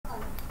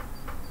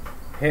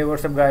Hey,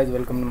 what's up guys,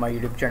 welcome to my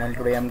YouTube channel.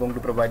 Today I'm going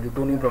to provide you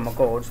two new promo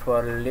codes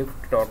for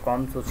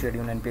Lyft.com. So stay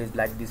tuned and please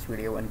like this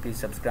video and please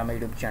subscribe my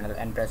YouTube channel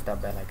and press the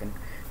bell icon.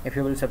 If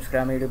you will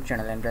subscribe my YouTube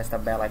channel and press the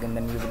bell icon,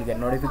 then you will get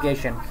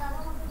notification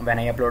when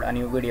I upload a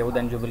new video.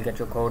 Then you will get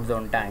your codes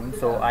on time.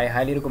 So I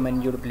highly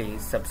recommend you to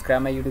please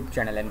subscribe my YouTube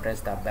channel and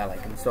press the bell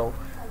icon. So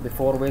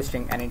before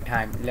wasting any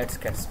time, let's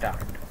get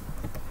started.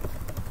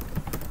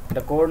 The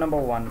code number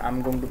 1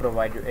 I'm going to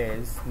provide you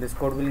is, this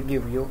code will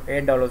give you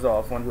 $8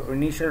 off on your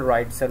initial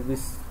ride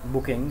service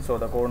booking. So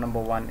the code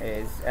number 1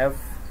 is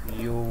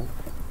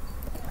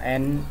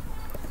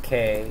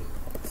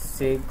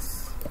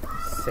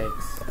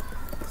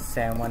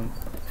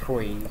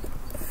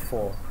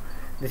FUNK66734.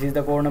 This is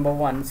the code number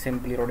 1.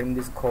 Simply redeem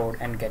this code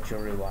and get your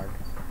reward.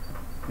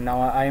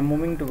 Now I am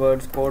moving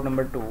towards code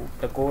number 2.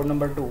 The code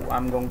number 2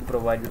 I'm going to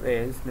provide you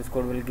is, this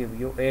code will give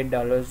you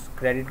 $8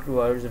 credit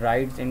towards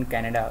rides in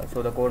Canada.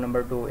 So the code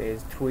number 2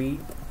 is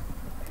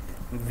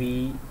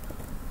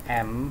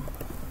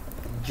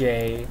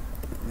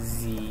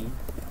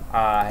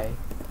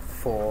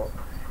 3VMJZI4.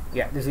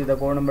 Yeah, this is the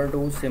code number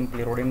 2.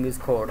 Simply redeem this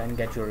code and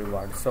get your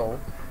reward. So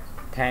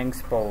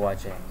thanks for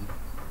watching.